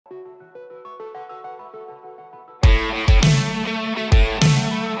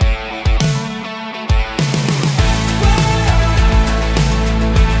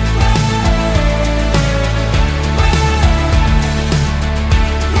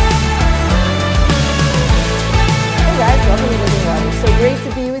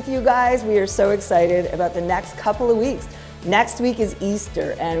you guys. We are so excited about the next couple of weeks. Next week is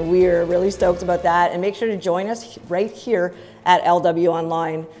Easter, and we're really stoked about that. And make sure to join us right here at LW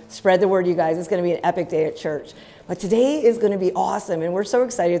Online. Spread the word, you guys. It's going to be an epic day at church. But today is going to be awesome, and we're so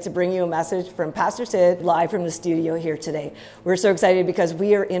excited to bring you a message from Pastor Sid live from the studio here today. We're so excited because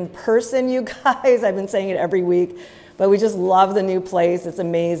we are in person, you guys. I've been saying it every week, but we just love the new place. It's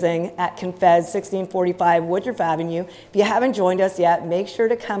amazing at Confess 1645 Woodruff Avenue. If you haven't joined us yet, make sure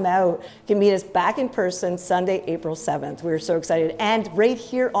to come out. You can meet us back in person Sunday, April 7th. We're so excited. And right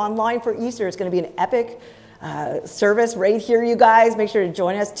here online for Easter, it's going to be an epic service right here, you guys. Make sure to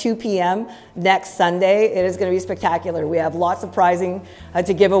join us 2 p.m. next Sunday. It is going to be spectacular. We have lots of prizing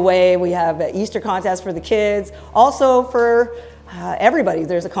to give away. We have an Easter contest for the kids. Also for everybody,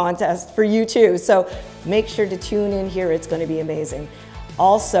 there's a contest for you too. So make sure to tune in here. It's going to be amazing.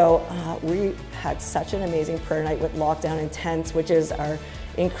 Also, we had such an amazing prayer night with Lockdown Intense, which is our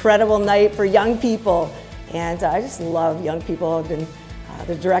incredible night for young people. And I just love young people. I've been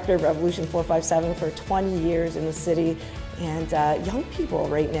the director of Revolution 457 for 20 years in the city, and young people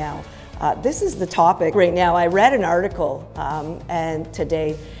right now. This is the topic right now. I read an article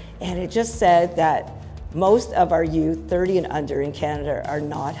today, and it just said that most of our youth, 30 and under in Canada, are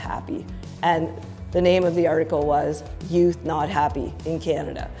not happy. And the name of the article was Youth Not Happy in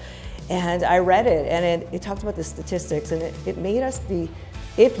Canada. And I read it, and it talked about the statistics, and it made us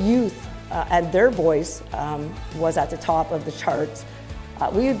if youth and their voice was at the top of the charts,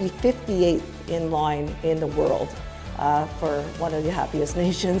 we would be 58th in line in the world for one of the happiest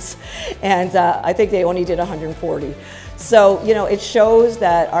nations. And I think they only did 140. So, you know, it shows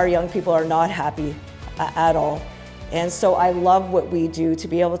that our young people are not happy at all. And so I love what we do to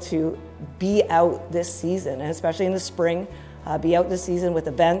be able to be out this season, and especially in the spring, be out this season with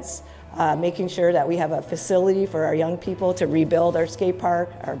events, making sure that we have a facility for our young people to rebuild our skate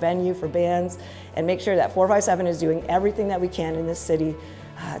park, our venue for bands, and make sure that 457 is doing everything that we can in this city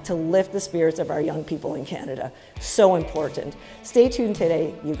to lift the spirits of our young people in Canada. So important. Stay tuned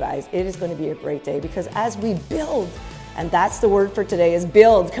today, you guys. It is going to be a great day, because as we build, and that's the word for today, is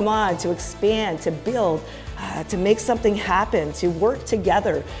build. Come on, to expand, to build, to make something happen, to work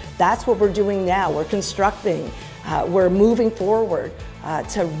together. That's what we're doing now. We're constructing, we're moving forward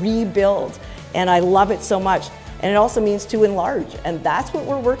to rebuild, and I love it so much. And it also means to enlarge, and that's what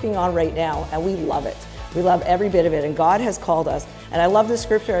we're working on right now, and we love it. We love every bit of it, and God has called us. And I love the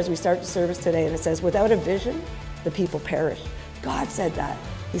scripture as we start the service today, and it says, without a vision, the people perish. God said that.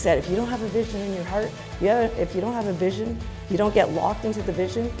 He said, if you don't have a vision in your heart, if you don't have a vision, you don't get locked into the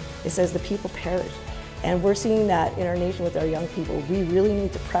vision, it says the people perish. And we're seeing that in our nation with our young people. We really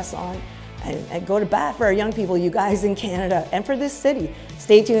need to press on and go to bat for our young people, you guys in Canada, and for this city.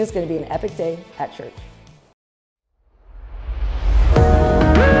 Stay tuned, it's going to be an epic day at church.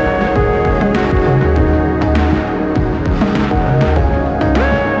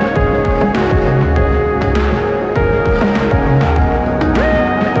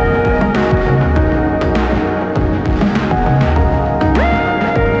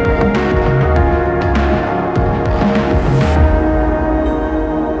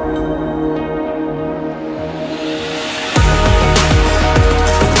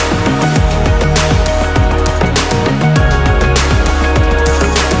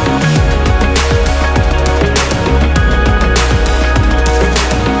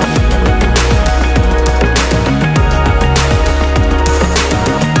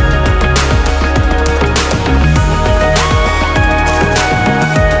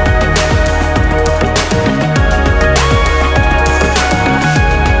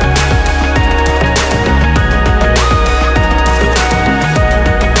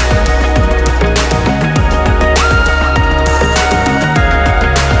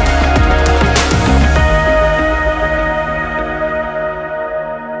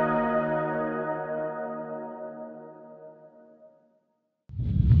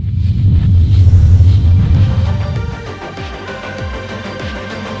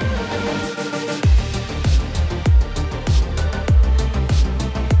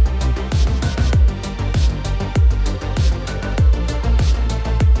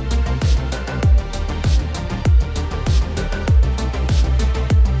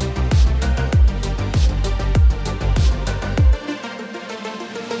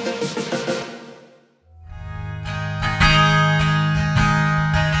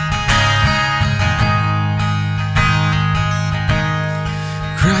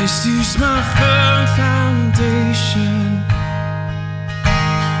 Christ is my firm foundation,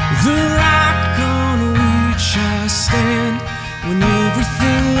 the rock on which I stand when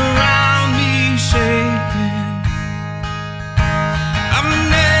everything around me is shaking. I'm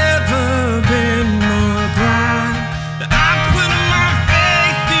never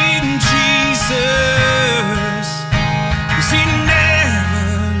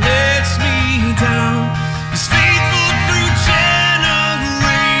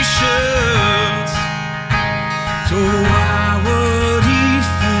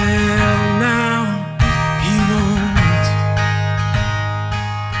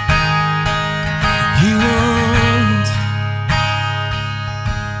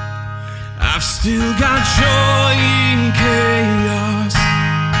still got joy in chaos.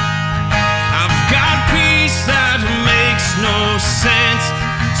 I've got peace that makes no sense,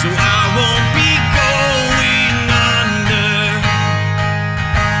 so I won't be going under.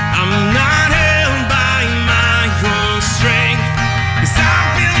 I'm not held by my own strength, 'cause I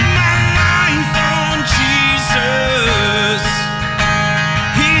built my life on Jesus.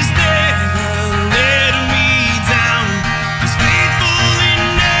 He's never let me down. He's faithful in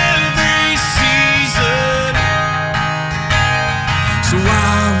every season. So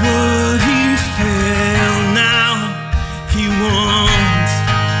why would he fail now? He won't.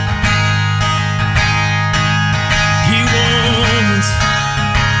 He won't.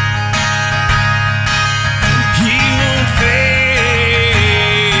 He won't fail.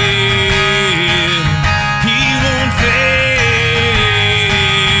 He won't fail.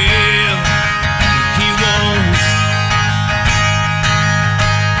 He won't.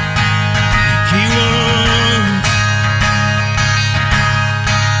 He won't.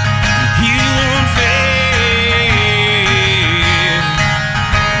 He won't fail.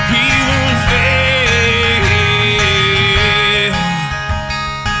 He won't fail.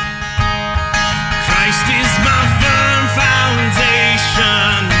 Christ is my firm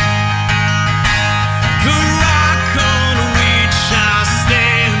foundation, the rock on which I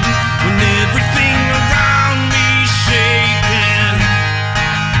stand when everything around me's shaken.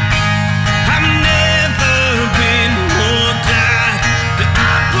 I've never been more glad that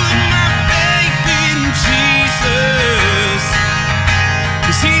I put my faith in Jesus,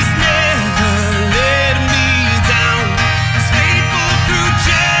 'cause he's never let me down. He's faithful through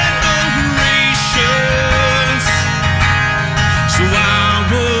generations. So why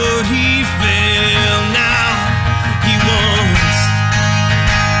would he fail now? He won't.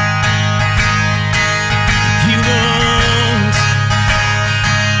 He won't.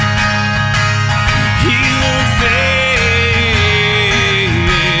 He won't fail.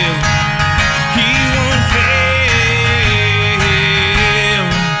 He won't fail.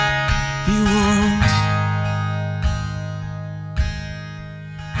 He won't.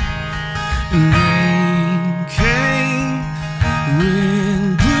 Rain came, wind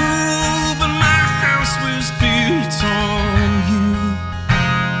blew, but my house was built on you.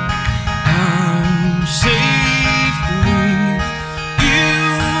 I'm safe with you.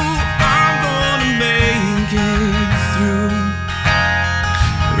 I'm gonna make it through.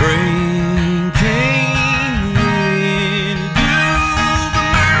 Rain came, wind blew, but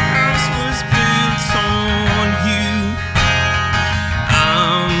my house was built on you.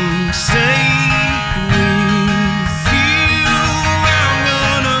 I'm safe with you. I'm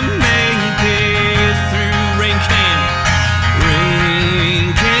gonna make it through. Rain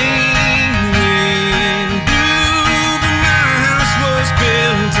came, wind blew, but my house was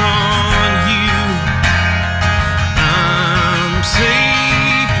built on you. I'm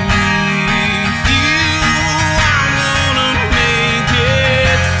safe with you. I'm gonna make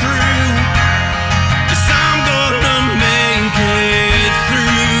it through. 'Cause I'm gonna make it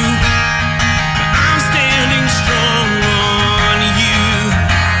through. I'm standing strong on you.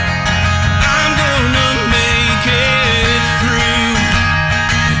 I'm gonna make it through.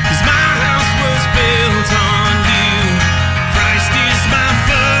 'Cause my house was built on you. Christ is my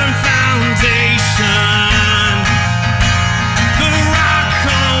firm foundation, the rock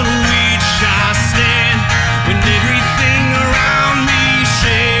on which I stand when everything around me's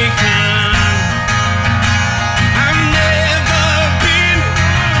shaken. I've never been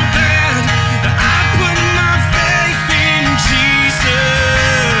more glad that I put my faith in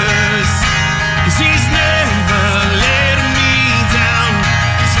Jesus, 'cause he's never let me down.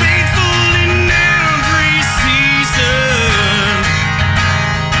 He's faithful in every season.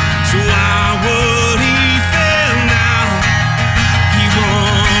 So why would he fail now? He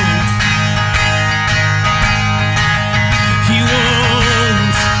won't. He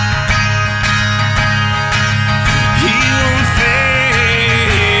won't. He won't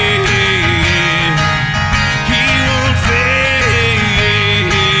fail. He won't fail.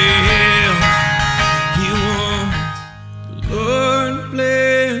 He won't. The Lord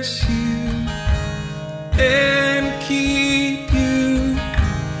bless you and keep you.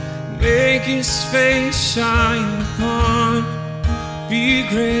 Make his face shine upon, be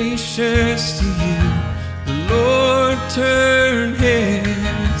gracious to you. The Lord turn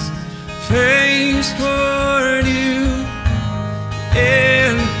his face toward you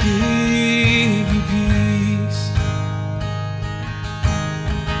and give you peace.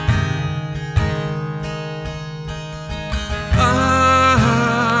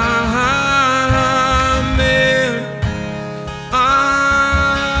 Amen.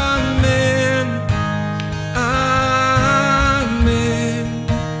 Amen.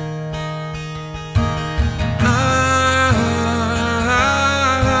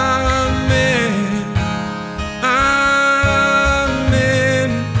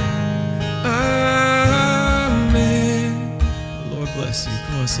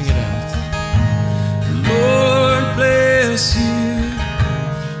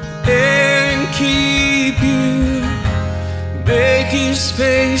 make his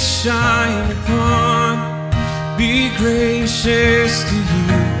face shine upon, be gracious to you.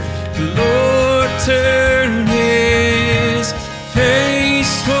 The Lord turn his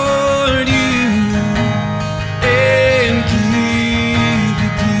face toward you and give you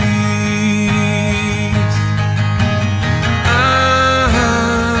peace. Amen.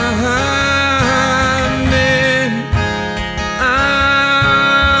 Amen.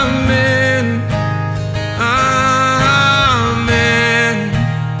 Amen.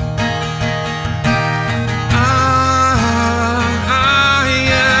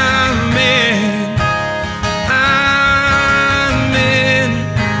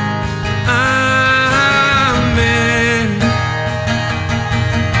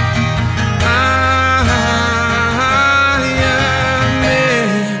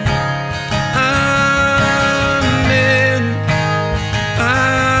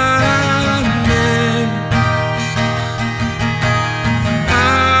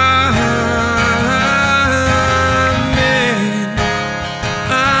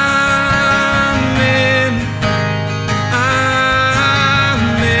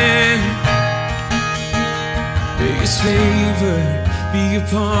 Favor be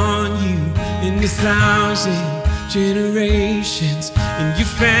upon you in 1,000 generations, in your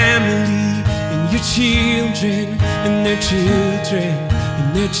family, in your children, and their children, and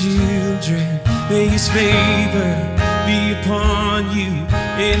their children. May his favor be upon you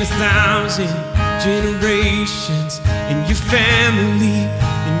in 1,000 generations, in your family,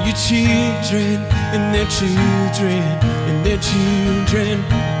 in your children, and their children, and their children.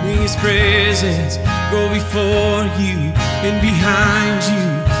 May his presence go before you and behind you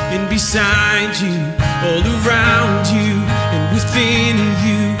and beside you, all around you and within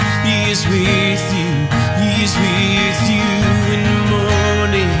you. He is with you, he is with you in the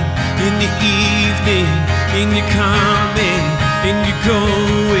morning, in the evening, in your coming, in your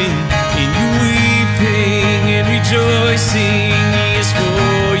going, in your weeping and rejoicing. He is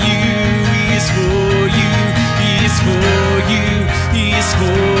for you, he is for you, he is for you, he is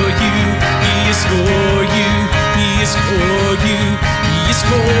for you, he is for you, he is for you, he is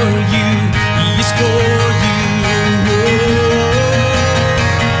for you, he is for you.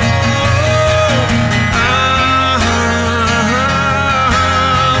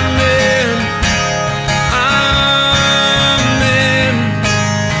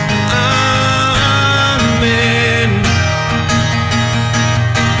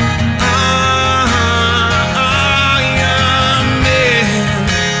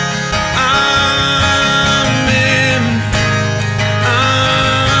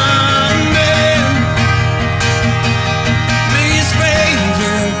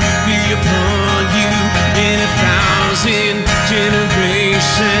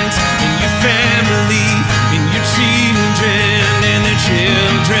 Generations, in your family, in your children, and their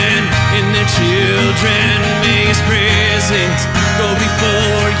children, and their children. May his presence go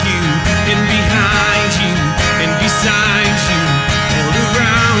before you, and behind you, and beside you, all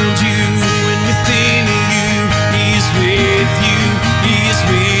around you, and within you. He is with you, he is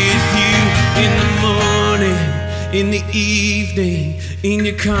with you in the morning, in the evening, in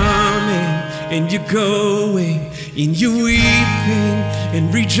your coming, and your going, in your weeping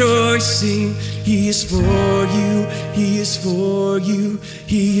and rejoicing. He is for you, he is for you,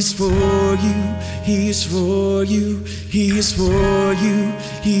 he is for you, he is for you, he is for you,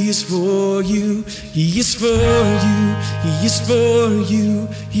 he is for you, he is for you, he is for you,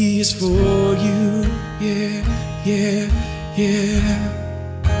 he is for you. Yeah, yeah, yeah.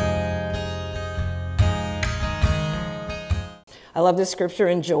 I love this scripture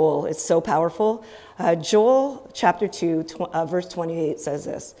in Joel. It's so powerful. Joel chapter 2, verse 28 says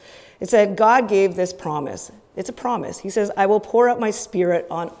this. It said, God gave this promise. It's a promise. He says, I will pour out my spirit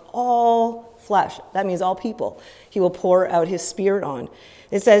on all flesh. That means all people. He will pour out his spirit on.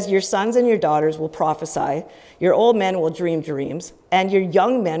 It says, your sons and your daughters will prophesy. Your old men will dream dreams. And your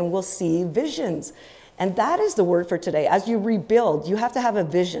young men will see visions. And that is the word for today. As you rebuild, you have to have a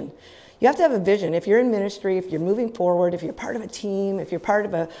vision. You have to have a vision. If you're in ministry, if you're moving forward, if you're part of a team, if you're part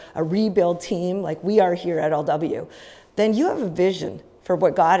of a rebuild team like we are here at LW, then you have a vision for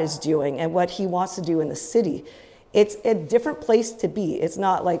what God is doing and what he wants to do in the city. It's a different place to be. It's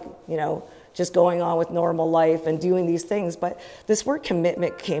not like, just going on with normal life and doing these things. But this word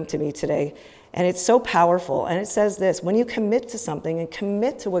commitment came to me today, and it's so powerful. And it says this: when you commit to something and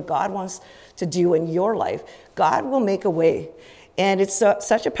commit to what God wants to do in your life, God will make a way. And it's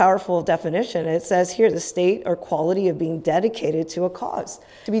such a powerful definition. It says here, the state or quality of being dedicated to a cause,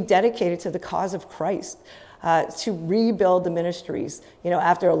 to be dedicated to the cause of Christ. to rebuild the ministries. You know,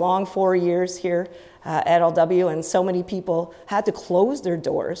 after a long 4 years here at LW, and so many people had to close their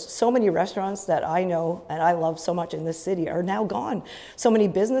doors. So many restaurants that I know and I love so much in this city are now gone. So many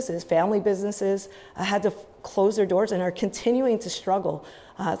businesses, family businesses, had to close their doors and are continuing to struggle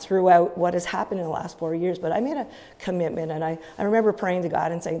throughout what has happened in the last 4 years. But I made a commitment, and I remember praying to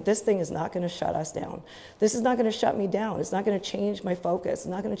God and saying, this thing is not going to shut us down. This is not going to shut me down. It's not going to change my focus. It's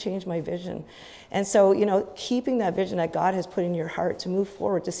not going to change my vision. And so, you know, keeping that vision that God has put in your heart to move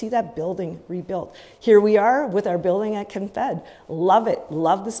forward, to see that building rebuilt. Here we are with our building at Confed. Love it.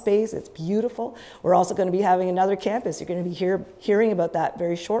 Love the space. It's beautiful. We're also going to be having another campus. You're going to be hearing about that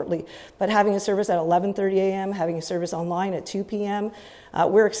very shortly. But having a service at 11:30 a.m., having a service online at 2 p.m.,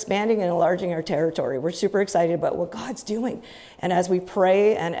 we're expanding and enlarging our territory. We're super excited about what God's doing. And as we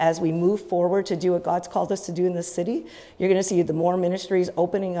pray and as we move forward to do what God's called us to do in this city, you're going to see the more ministries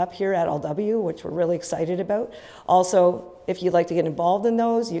opening up here at LW, which we're really excited about. Also, if you'd like to get involved in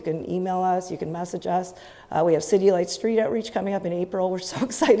those, you can email us, you can message us. We have City Light Street Outreach coming up in April. We're so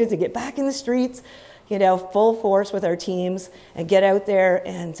excited to get back in the streets, you know, full force with our teams and get out there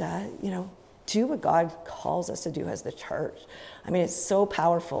and, you know, do what God calls us to do as the church. I mean, it's so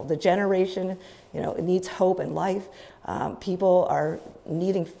powerful. The generation, you know, it needs hope and life. People are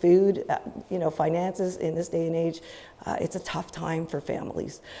needing food, you know, finances in this day and age. It's a tough time for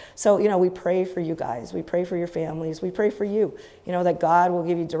families. So, you know, we pray for you guys. We pray for your families. We pray for you, you know, that God will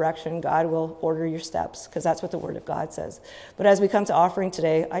give you direction. God will order your steps, because that's what the Word of God says. But as we come to offering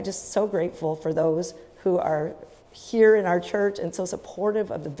today, I'm just so grateful for those who are here in our church and so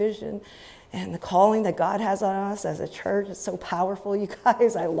supportive of the vision and the calling that God has on us as a church. Is so powerful, you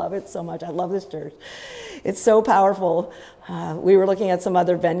guys. I love it so much. I love this church. It's so powerful. We were looking at some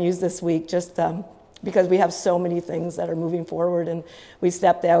other venues this week just because we have so many things that are moving forward. And we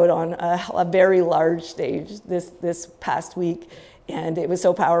stepped out on a very large stage this past week. And it was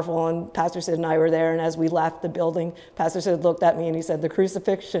so powerful, and Pastor Sid and I were there, and as we left the building, Pastor Sid looked at me and he said, the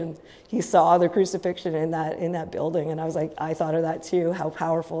crucifixion. He saw the crucifixion in that building, and I was like, I thought of that too. How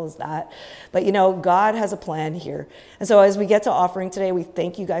powerful is that? But you know, God has a plan here. And so as we get to offering today, we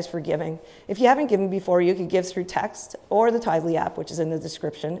thank you guys for giving. If you haven't given before, you can give through text or the Tithely app, which is in the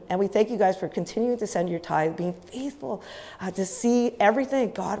description. And we thank you guys for continuing to send your tithe, being faithful to see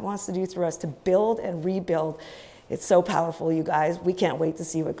everything God wants to do through us to build and rebuild. It's so powerful, you guys. We can't wait to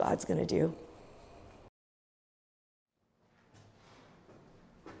see what God's going to do.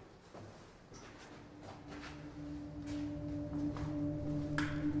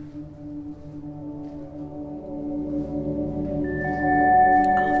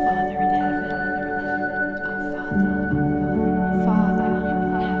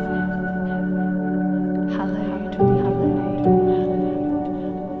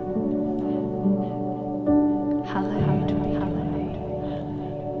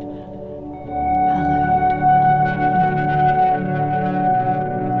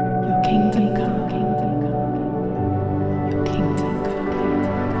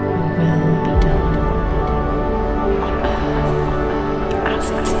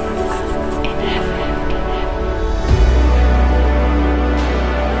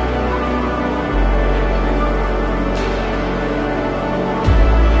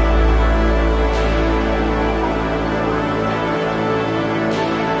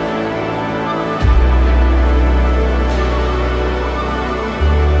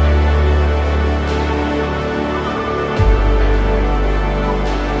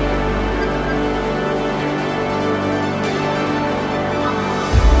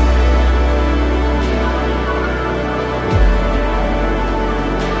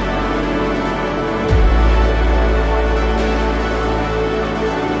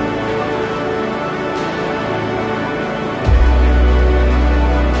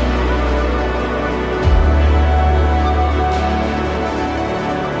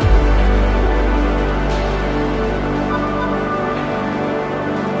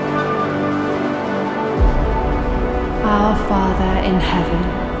 Our Father in heaven,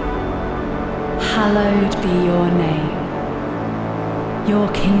 hallowed be your name. Your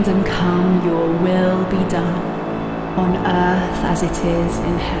kingdom come, your will be done, on earth as it is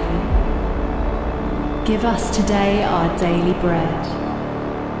in heaven. Give us today our daily bread,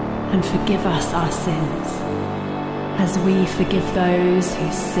 and forgive us our sins, as we forgive those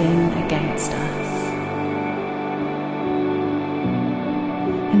who sin against us.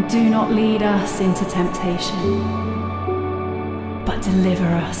 And do not lead us into temptation, but deliver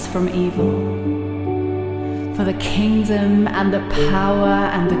us from evil. For the kingdom and the power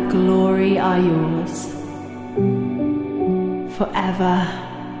and the glory are yours, forever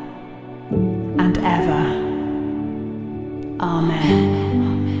and ever.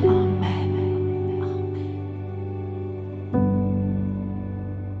 Amen. Amen.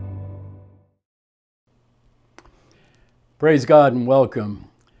 Praise God and welcome.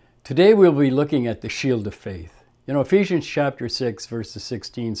 Today we'll be looking at the shield of faith. You know, Ephesians chapter 6, verses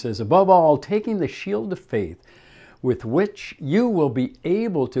 16 says, above all, taking the shield of faith, with which you will be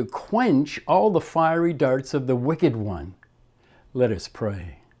able to quench all the fiery darts of the wicked one. Let us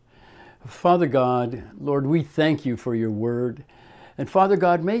pray. Father God, Lord, we thank you for your word. And Father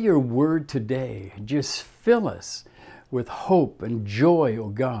God, may your word today just fill us with hope and joy, O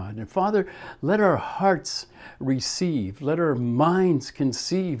God. And Father, let our hearts receive, let our minds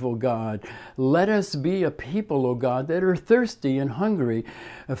conceive, O God. Let us be a people, O God, that are thirsty and hungry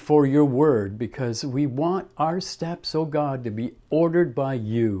for your word, because we want our steps, O God, to be ordered by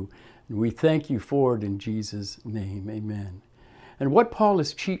you. And we thank you for it in Jesus' name, amen. And what Paul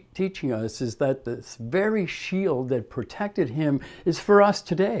is teaching us is that this very shield that protected him is for us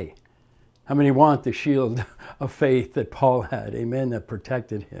today. How many want the shield of faith that Paul had? Amen. That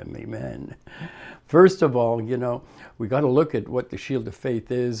protected him. Amen. First of all, you know, we got to look at what the shield of faith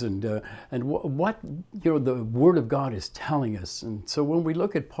is and what you know the Word of God is telling us. And so when we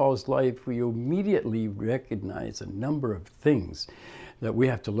look at Paul's life, we immediately recognize a number of things that we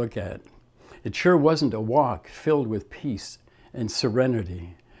have to look at. It sure wasn't a walk filled with peace and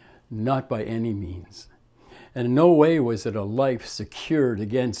serenity, not by any means. And in no way was it a life secured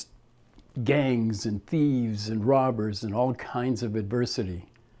against gangs and thieves and robbers and all kinds of adversity.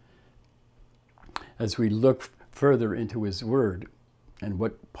 As we look further into his word and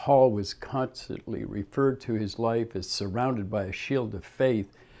what Paul was constantly referred to his life as surrounded by a shield of faith,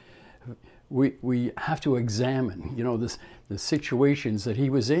 we have to examine, you know, the situations that he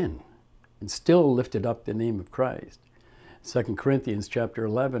was in and still lifted up the name of Christ. 2 Corinthians chapter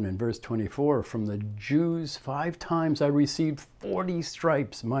 11 and verse 24, from the Jews 5 times I received 40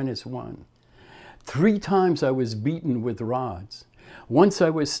 stripes minus 1. 3 times I was beaten with rods. Once I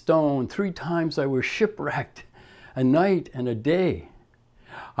was stoned. 3 times I was shipwrecked. A night and a day.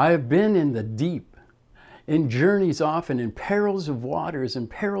 I have been in the deep, in journeys often, in perils of waters, in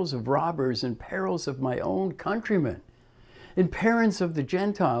perils of robbers, in perils of my own countrymen, in perils of the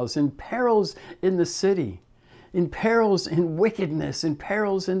Gentiles, in perils in the city, in perils in wickedness, in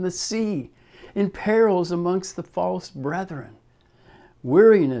perils in the sea, in perils amongst the false brethren,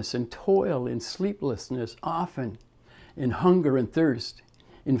 weariness and toil, in sleeplessness often, in hunger and thirst,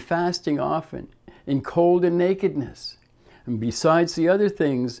 in fasting often, in cold and nakedness. And besides the other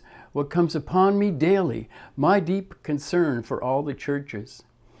things, what comes upon me daily, my deep concern for all the churches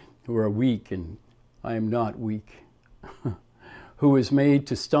who are weak and I am not weak, who is made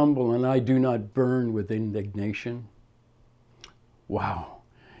to stumble and I do not burn with indignation. Wow.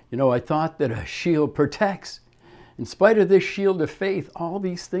 You know, I thought that a shield protects. In spite of this shield of faith, all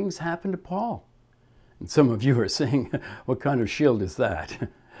these things happened to Paul. And some of you are saying, what kind of shield is that?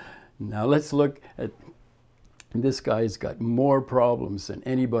 Now let's look at, this guy's got more problems than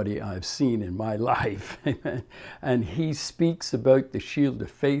anybody I've seen in my life. And he speaks about the shield of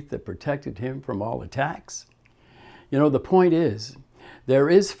faith that protected him from all attacks. You know, the point is, there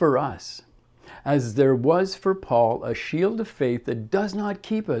is for us, as there was for Paul, a shield of faith that does not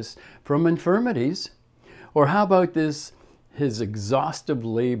keep us from infirmities. Or how about this, his exhaustive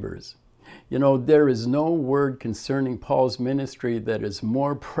labors? You know, there is no word concerning Paul's ministry that is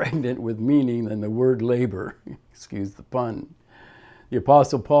more pregnant with meaning than the word labor. Excuse the pun. The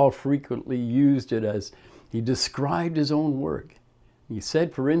Apostle Paul frequently used it as he described his own work. He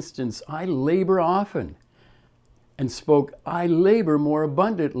said, for instance, I labor often, and spoke, I labor more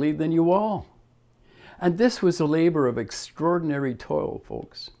abundantly than you all. And this was a labor of extraordinary toil,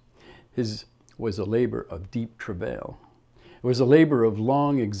 folks. His was a labor of deep travail. It was a labor of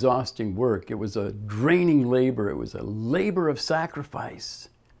long, exhausting work. It was a draining labor. It was a labor of sacrifice.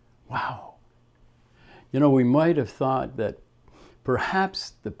 Wow. You know, we might have thought that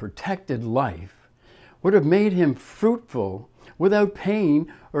perhaps the protected life would have made him fruitful without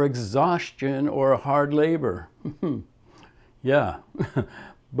pain or exhaustion or hard labor. Yeah,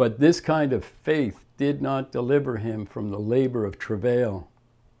 but this kind of faith did not deliver him from the labor of travail.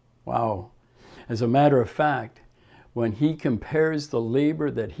 Wow. As a matter of fact, when he compares the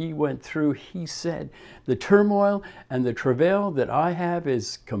labor that he went through, he said, the turmoil and the travail that I have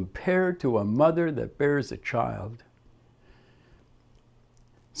is compared to a mother that bears a child.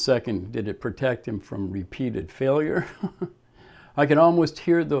 Second, did it protect him from repeated failure? I can almost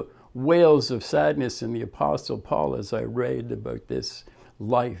hear the wails of sadness in the Apostle Paul as I read about this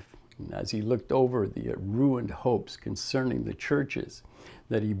life, and as he looked over the ruined hopes concerning the churches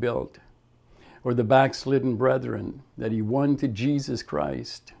that he built. or the backslidden brethren that he won to Jesus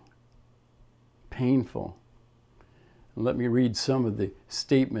Christ. Painful. And let me read some of the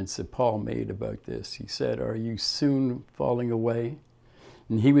statements that Paul made about this. He said, "Are you soon falling away?"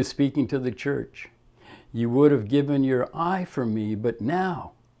 And he was speaking to the church. "You would have given your eye for me, but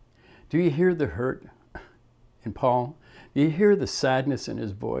now," do you hear the hurt in Paul? Do you hear the sadness in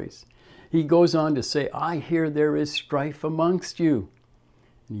his voice? He goes on to say, "I hear there is strife amongst you."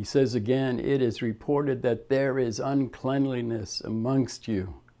 And he says again, "It is reported that there is uncleanliness amongst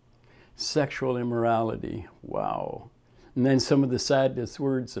you." Sexual immorality. Wow. And then some of the saddest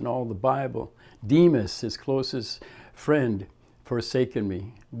words in all the Bible. Demas, his closest friend, forsaken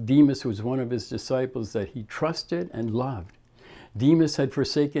me. Demas was one of his disciples that he trusted and loved. Demas had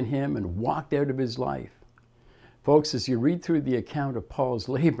forsaken him and walked out of his life. Folks, as you read through the account of Paul's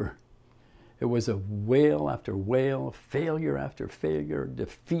labor, it was a wail after wail, failure after failure,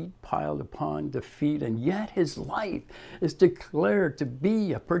 defeat piled upon defeat, and yet his life is declared to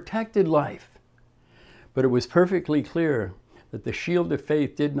be a protected life. But it was perfectly clear that the shield of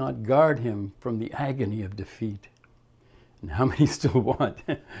faith did not guard him from the agony of defeat. And how many still want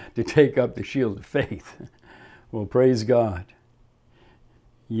to take up the shield of faith? Well, praise God.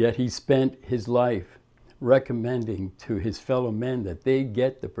 Yet he spent his life recommending to his fellow men that they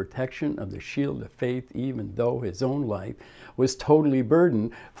get the protection of the shield of faith, even though his own life was totally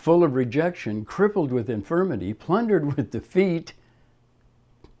burdened, full of rejection, crippled with infirmity, plundered with defeat.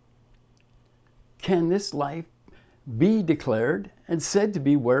 Can this life be declared and said to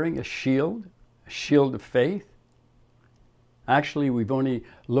be wearing a shield of faith? Actually, we've only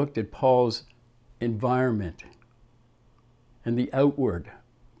looked at Paul's environment and the outward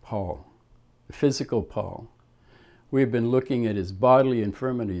Paul, the physical Paul. We've been looking at his bodily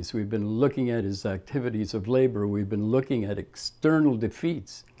infirmities. We've been looking at his activities of labor. We've been looking at external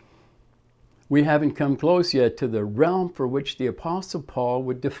defeats. We haven't come close yet to the realm for which the Apostle Paul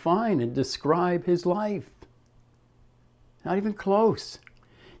would define and describe his life. Not even close.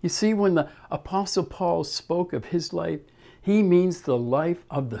 You see, when the Apostle Paul spoke of his life, he means the life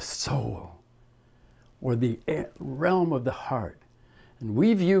of the soul, or the realm of the heart. And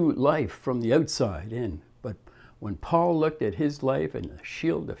we view life from the outside in, but when Paul looked at his life and the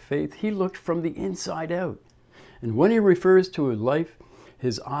shield of faith, he looked from the inside out. And when he refers to his life,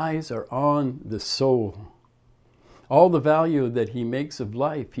 his eyes are on the soul. All the value that he makes of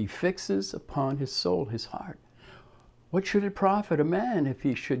life, he fixes upon his soul, his heart. What should it profit a man if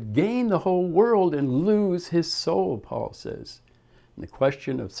he should gain the whole world and lose his soul, Paul says. And the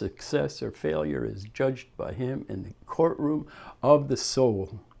question of success or failure is judged by him in the courtroom of the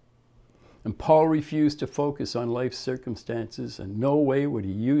soul. And Paul refused to focus on life's circumstances, and no way would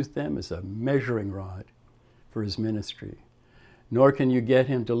he use them as a measuring rod for his ministry. Nor can you get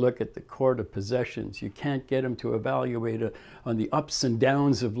him to look at the court of possessions. You can't get him to evaluate on the ups and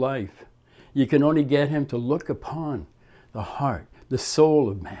downs of life. You can only get him to look upon the heart, the soul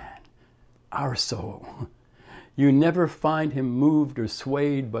of man, our soul. You never find him moved or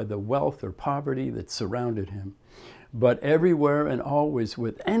swayed by the wealth or poverty that surrounded him. But everywhere and always,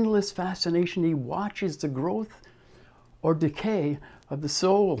 with endless fascination, he watches the growth or decay of the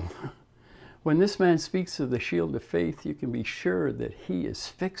soul. When this man speaks of the shield of faith, you can be sure that he is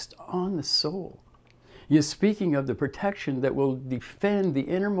fixed on the soul. He is speaking of the protection that will defend the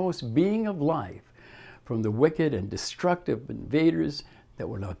innermost being of life from the wicked and destructive invaders that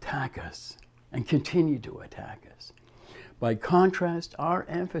will attack us and continue to attack us. By contrast, our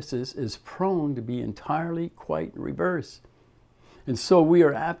emphasis is prone to be entirely quite reverse. And so we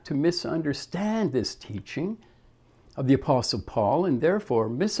are apt to misunderstand this teaching of the Apostle Paul, and therefore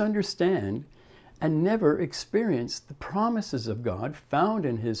misunderstand and never experience the promises of God found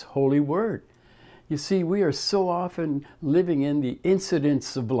in his holy word. You see, we are so often living in the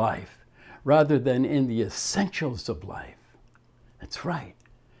incidents of life rather than in the essentials of life. That's right,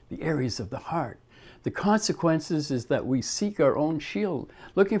 the areas of the heart. The consequences is that we seek our own shield,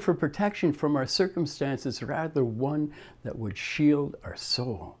 looking for protection from our circumstances, rather one that would shield our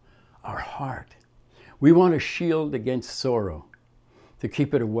soul, our heart. We want a shield against sorrow, to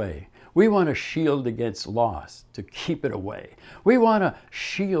keep it away. We want a shield against loss, to keep it away. We want a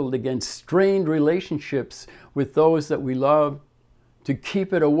shield against strained relationships with those that we love, to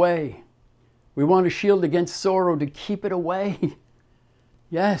keep it away. We want a shield against sorrow, to keep it away.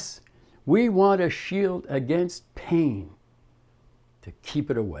 Yes, we want a shield against pain, to keep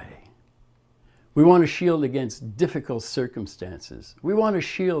it away. We want a shield against difficult circumstances. We want a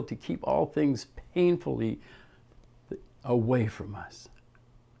shield to keep all things painfully away from us.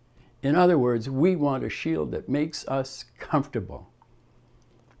 In other words, we want a shield that makes us comfortable.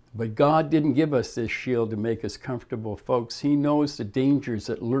 But God didn't give us this shield to make us comfortable, folks. He knows the dangers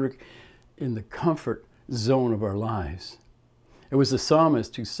that lurk in the comfort zone of our lives. It was the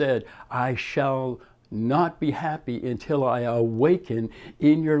psalmist who said, I shall not be happy until I awaken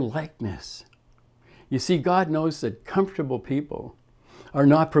in your likeness. You see, God knows that comfortable people are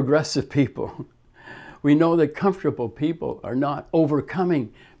not progressive people. We know that comfortable people are not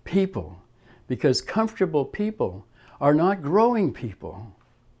overcoming people, because comfortable people are not growing people.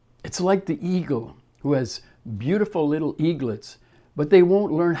 It's like the eagle who has beautiful little eaglets, but they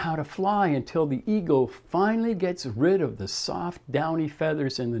won't learn how to fly until the eagle finally gets rid of the soft, downy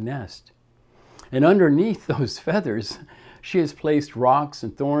feathers in the nest. And underneath those feathers, she has placed rocks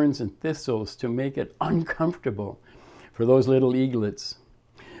and thorns and thistles to make it uncomfortable for those little eaglets.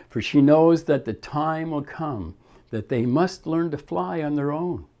 For she knows that the time will come that they must learn to fly on their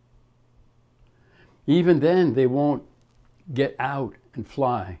own. Even then, they won't get out and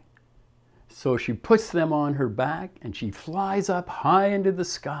fly. So she puts them on her back and she flies up high into the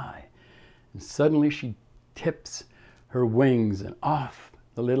sky. And suddenly she tips her wings and off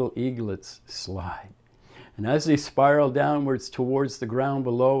the little eaglets slide. And as they spiral downwards towards the ground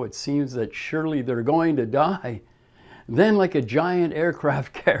below, it seems that surely they're going to die. Then, like a giant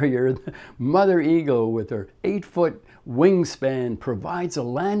aircraft carrier, the mother eagle with her 8-foot wingspan provides a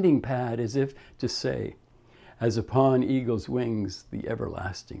landing pad, as if to say, as upon eagle's wings, the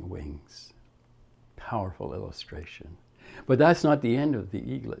everlasting wings. Powerful illustration. But that's not the end of the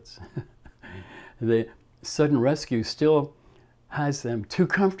eaglets. The sudden rescue still has them too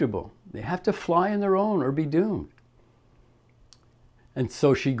comfortable. They have to fly on their own or be doomed. And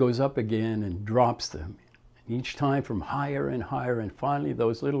so she goes up again and drops them, each time from higher and higher, and finally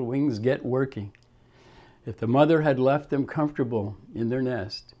those little wings get working. If the mother had left them comfortable in their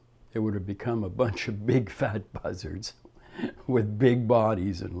nest, they would have become a bunch of big fat buzzards with big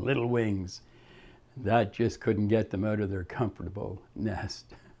bodies and little wings. That just couldn't get them out of their comfortable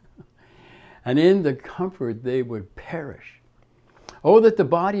nest. And in the comfort, they would perish. Oh, that the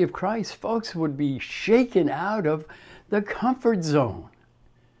body of Christ, folks, would be shaken out of the comfort zone.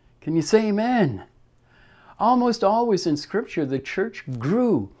 Can you say amen? Almost always in Scripture, the church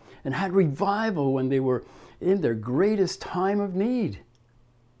grew and had revival when they were in their greatest time of need.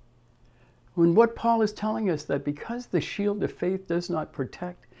 When what Paul is telling us, that because the shield of faith does not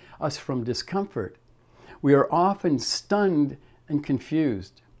protect us from discomfort, we are often stunned and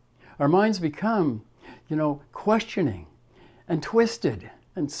confused. Our minds become, questioning and twisted.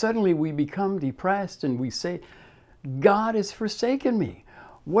 And suddenly we become depressed and we say, God has forsaken me.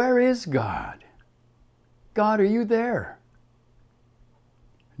 Where is God? God, are you there?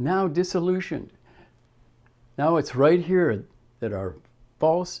 Now disillusioned. Now it's right here that our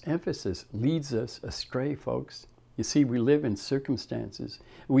false emphasis leads us astray, folks. You see, we live in circumstances.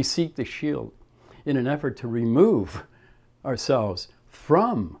 We seek the shield in an effort to remove ourselves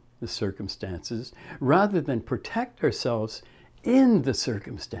from the circumstances rather than protect ourselves in the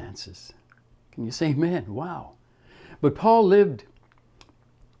circumstances. Can you say amen? Wow. But Paul lived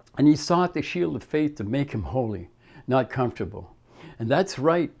and he sought the shield of faith to make him holy, not comfortable. And that's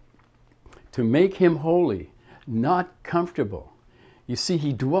right, to make him holy, not comfortable. You see,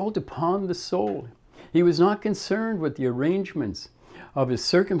 he dwelt upon the soul. He was not concerned with the arrangements of his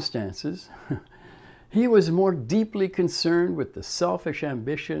circumstances. He was more deeply concerned with the selfish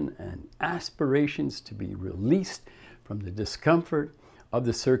ambition and aspirations to be released from the discomfort of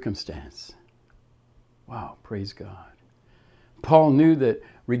the circumstance. Wow, praise God. Paul knew that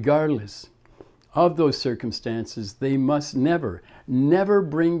regardless of those circumstances, they must never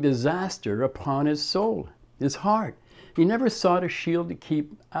bring disaster upon his soul, his heart. He never sought a shield to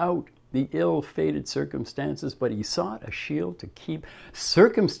keep out the ill-fated circumstances, but he sought a shield to keep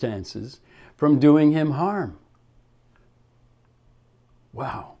circumstances from doing him harm.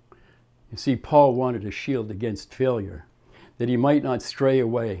 Wow. You see, Paul wanted a shield against failure, that he might not stray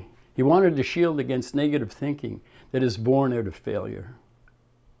away. He wanted a shield against negative thinking that is born out of failure.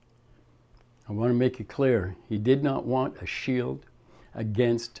 I want to make it clear, he did not want a shield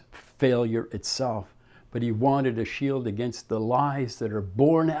against failure itself, but he wanted a shield against the lies that are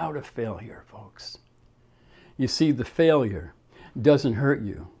born out of failure, folks. You see, the failure doesn't hurt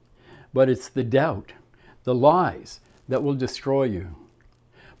you, but it's the doubt, the lies that will destroy you.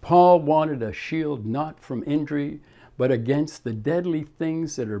 Paul wanted a shield not from injury, but against the deadly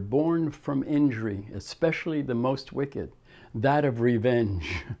things that are born from injury, especially the most wicked, that of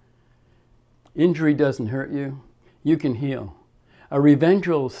revenge. Injury doesn't hurt you. You can heal. A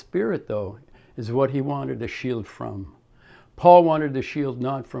revengeful spirit, though, is what he wanted a shield from. Paul wanted a shield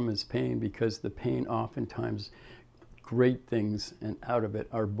not from his pain, because the pain oftentimes great things, and out of it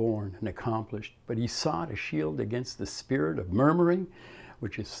are born and accomplished. But he sought a shield against the spirit of murmuring,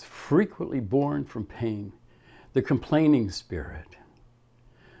 which is frequently born from pain, the complaining spirit.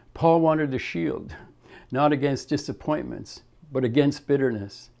 Paul wanted a shield, not against disappointments, but against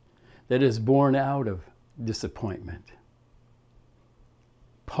bitterness that is born out of disappointment.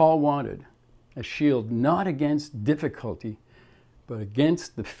 Paul wanted a shield not against difficulty, but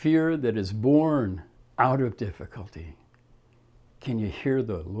against the fear that is born out of difficulty. Can you hear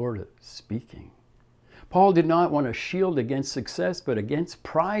the Lord speaking? Paul did not want a shield against success, but against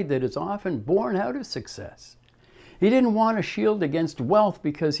pride that is often born out of success. He didn't want a shield against wealth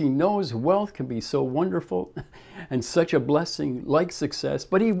because he knows wealth can be so wonderful and such a blessing like success,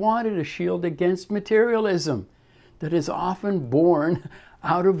 but he wanted a shield against materialism that is often born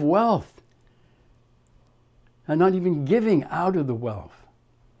out of wealth and not even giving out of the wealth.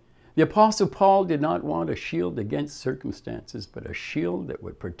 The Apostle Paul did not want a shield against circumstances, but a shield that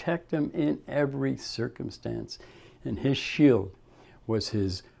would protect him in every circumstance. And his shield was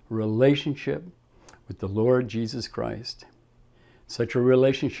his relationship with the Lord Jesus Christ. Such a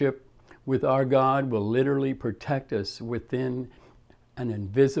relationship with our God will literally protect us within an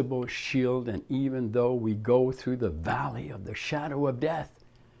invisible shield. And even though we go through the valley of the shadow of death,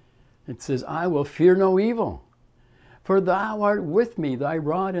 it says, I will fear no evil, for thou art with me, thy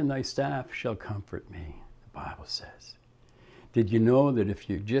rod and thy staff shall comfort me, the Bible says. Did you know that if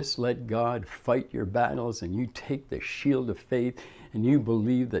you just let God fight your battles and you take the shield of faith and you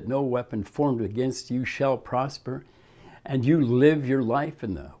believe that no weapon formed against you shall prosper, and you live your life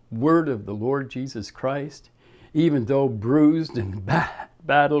in the word of the Lord Jesus Christ, even though bruised and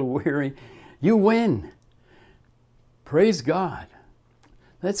battle weary, you win. Praise God.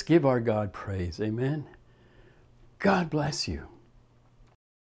 Let's give our God praise. Amen. God bless you.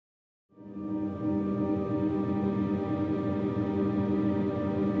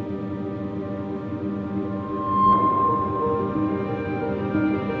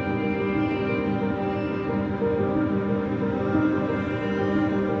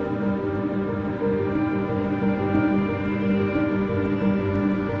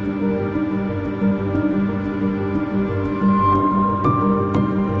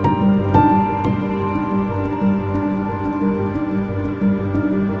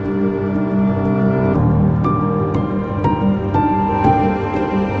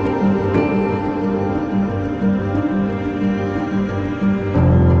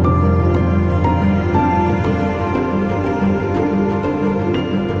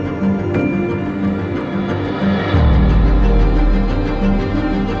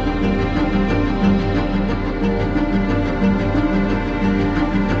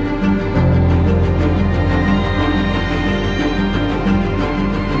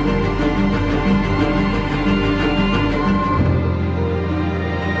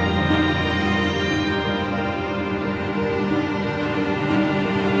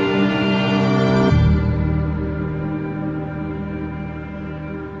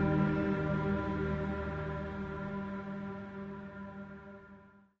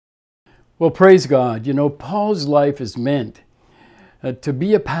 Well, praise God. You know, Paul's life is meant to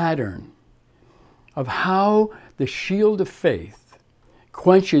be a pattern of how the shield of faith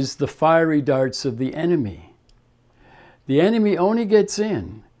quenches the fiery darts of the enemy. The enemy only gets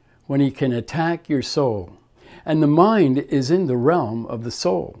in when he can attack your soul. And the mind is in the realm of the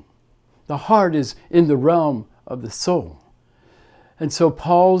soul. The heart is in the realm of the soul. And so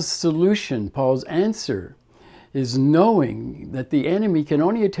Paul's solution, Paul's answer, is knowing that the enemy can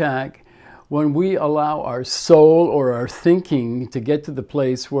only attack when we allow our soul or our thinking to get to the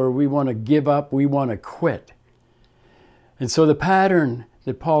place where we want to give up, we want to quit. And so the pattern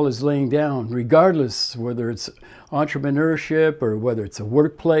that Paul is laying down, regardless whether it's entrepreneurship or whether it's a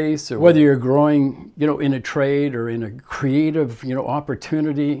workplace or whether you're growing, in a trade or in a creative,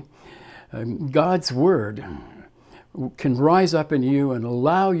 opportunity, God's word can rise up in you and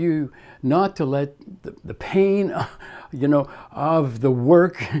allow you not to let the pain, of the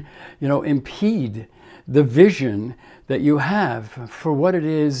work, impede the vision that you have for what it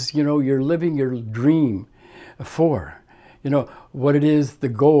is, you're living your dream for, what it is, the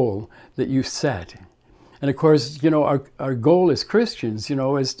goal that you set. And of course, our goal as Christians,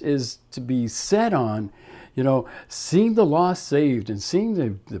 is to be set on, seeing the lost saved and seeing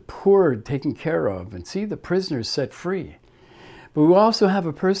the poor taken care of and see the prisoners set free. But we also have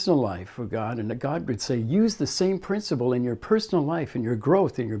a personal life for God, and that God would say, use the same principle in your personal life, in your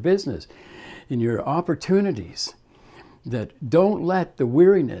growth, in your business, in your opportunities. That don't let the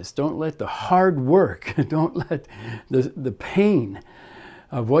weariness, don't let the hard work, don't let the pain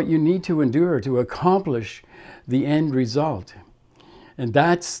of what you need to endure to accomplish the end result. And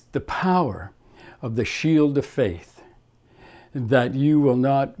that's the power of the shield of faith, that you will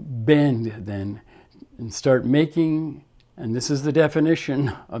not bend then and start making, and this is the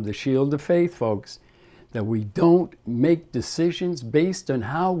definition of the shield of faith, folks, that we don't make decisions based on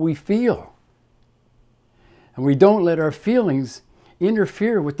how we feel. And we don't let our feelings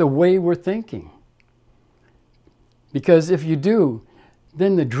interfere with the way we're thinking. Because if you do,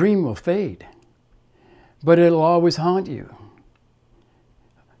 then the dream will fade. But it'll always haunt you.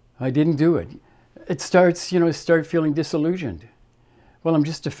 I didn't do it. It starts, start feeling disillusioned. Well, I'm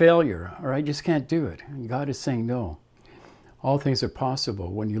just a failure, or I just can't do it. And God is saying, no. All things are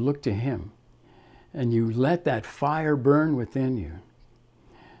possible when you look to Him and you let that fire burn within you.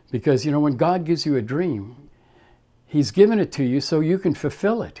 Because, when God gives you a dream, He's given it to you so you can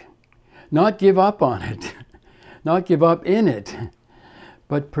fulfill it. Not give up on it. Not give up in it.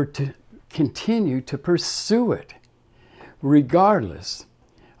 But to continue to pursue it, regardless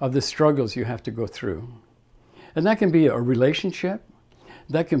of the struggles you have to go through. And that can be a relationship.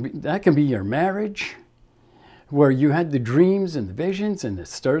 That can be your marriage, where you had the dreams and the visions, and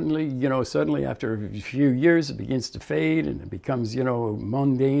suddenly after a few years it begins to fade and it becomes,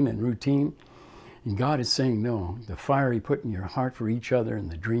 mundane and routine. And God is saying, no, the fire He put in your heart for each other and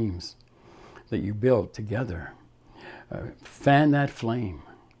the dreams that you built together, fan that flame.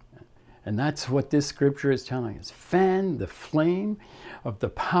 And that's what this scripture is telling us. Fan the flame of the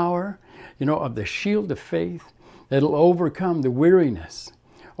power, of the shield of faith that'll overcome the weariness,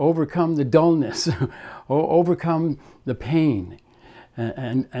 overcome the dullness, overcome the pain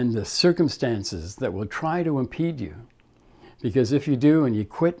and the circumstances that will try to impede you. Because if you do and you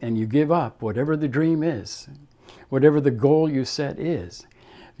quit and you give up, whatever the dream is, whatever the goal you set is,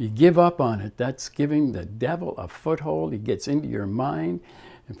 if you give up on it, that's giving the devil a foothold. He gets into your mind,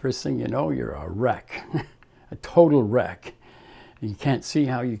 and first thing you know, you're a wreck, a total wreck. You can't see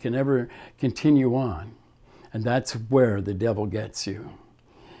how you can ever continue on. And that's where the devil gets you.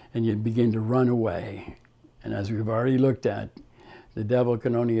 And you begin to run away. And as we've already looked at, the devil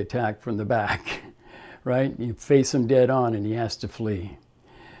can only attack from the back, right? You face him dead on and he has to flee.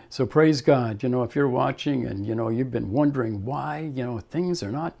 So praise God, if you're watching and, you've been wondering why, things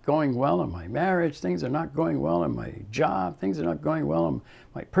are not going well in my marriage, things are not going well in my job, things are not going well in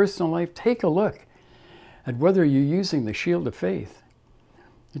my personal life, take a look at whether you're using the shield of faith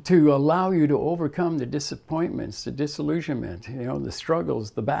to allow you to overcome the disappointments, the disillusionment, the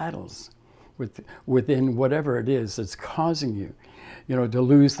struggles, the battles within whatever it is that's causing you, to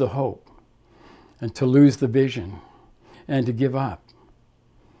lose the hope and to lose the vision and to give up.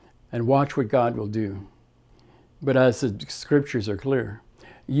 And watch what God will do. But as the scriptures are clear,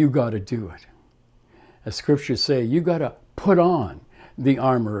 you got to do it. As scriptures say, you got to put on the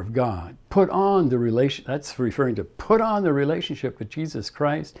armor of God. Put on the relation, that's referring to put on the relationship with Jesus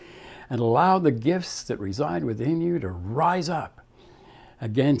Christ and allow the gifts that reside within you to rise up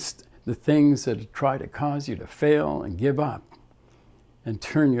against the things that try to cause you to fail and give up. And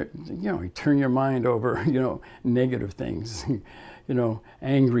turn your mind over, negative things,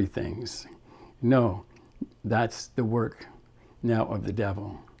 angry things. No, that's the work now of the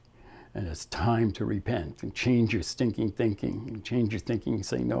devil. And it's time to repent and change your stinking thinking. And change your thinking and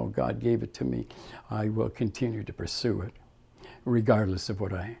say, no, God gave it to me. I will continue to pursue it, regardless of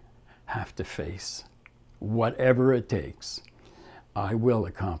what I have to face. Whatever it takes, I will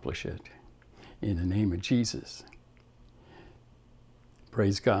accomplish it in the name of Jesus.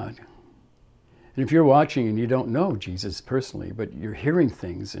 Praise God. And if you're watching and you don't know Jesus personally, but you're hearing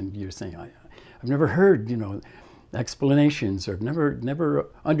things and you're saying, I've never heard, explanations, or I've never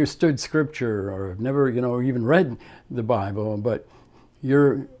understood scripture, or I've never, even read the Bible, but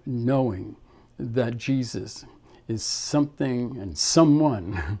you're knowing that Jesus is something and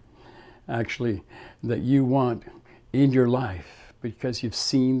someone actually that you want in your life, because you've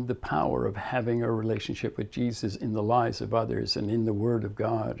seen the power of having a relationship with Jesus in the lives of others and in the Word of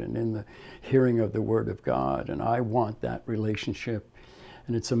God and in the hearing of the Word of God. And I want that relationship.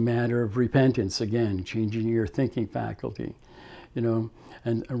 And it's a matter of repentance, again, changing your thinking faculty,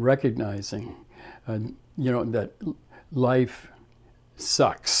 and recognizing, that life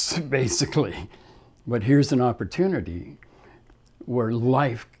sucks, basically. But here's an opportunity where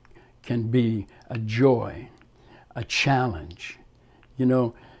life can be a joy, a challenge.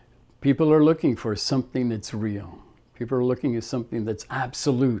 People are looking for something that's real. People are looking at something that's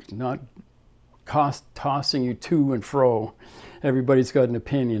absolute, not tossing you to and fro. Everybody's got an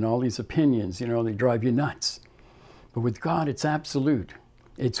opinion. All these opinions, they drive you nuts. But with God, it's absolute.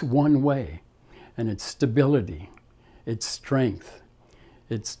 It's one way. And it's stability. It's strength.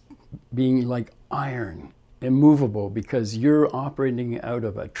 It's being like iron, immovable, because you're operating out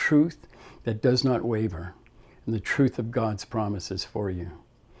of a truth that does not waver, and the truth of God's promises for you.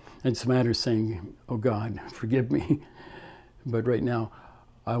 And it's a matter of saying, oh God, forgive me, but right now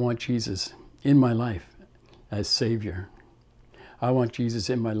I want Jesus in my life as Savior. I want Jesus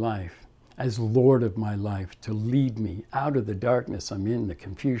in my life as Lord of my life, to lead me out of the darkness I'm in, the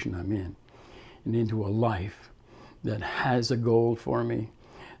confusion I'm in, and into a life that has a goal for me,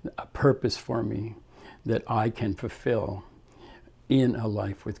 a purpose for me, that I can fulfill in a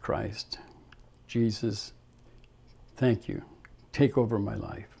life with Christ. Jesus, thank you. Take over my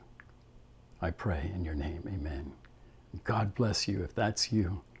life. I pray in your name, amen. God bless you if that's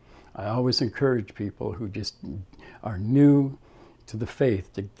you. I always encourage people who just are new to the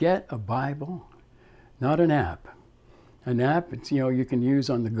faith to get a Bible, not an app. An app, it's, you can use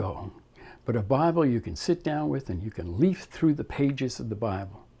on the go, but a Bible you can sit down with and you can leaf through the pages of the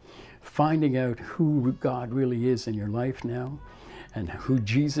Bible, finding out who God really is in your life now, and who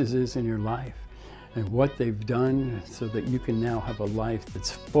Jesus is in your life, and what they've done, so that you can now have a life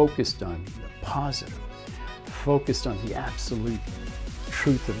that's focused on the positive, focused on the absolute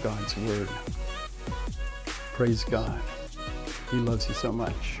truth of God's Word. Praise God. He loves you so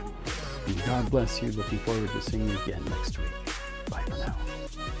much. And God bless you. Looking forward to seeing you again next week. Bye for now.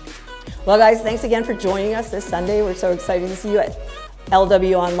 Well, guys, thanks again for joining us this Sunday. We're so excited to see you at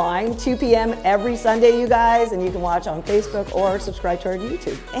LW Online, 2 p.m. every Sunday, you guys, and you can watch on Facebook or subscribe to our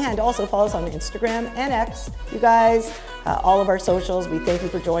YouTube. And also follow us on Instagram and X, you guys, all of our socials. We thank you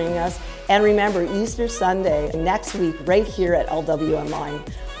for joining us. And remember, Easter Sunday next week, right here at LW Online.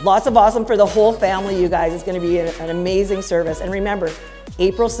 Lots of awesome for the whole family, you guys. It's going to be an amazing service. And remember,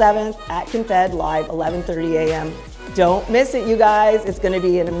 April 7th at Confed Live, 11:30 a.m. Don't miss it, you guys. It's going to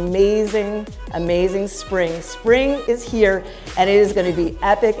be an amazing, amazing spring. Spring is here, and it is going to be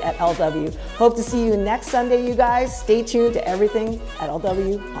epic at LW. Hope to see you next Sunday, you guys. Stay tuned to everything at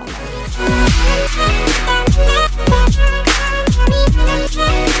LW Online.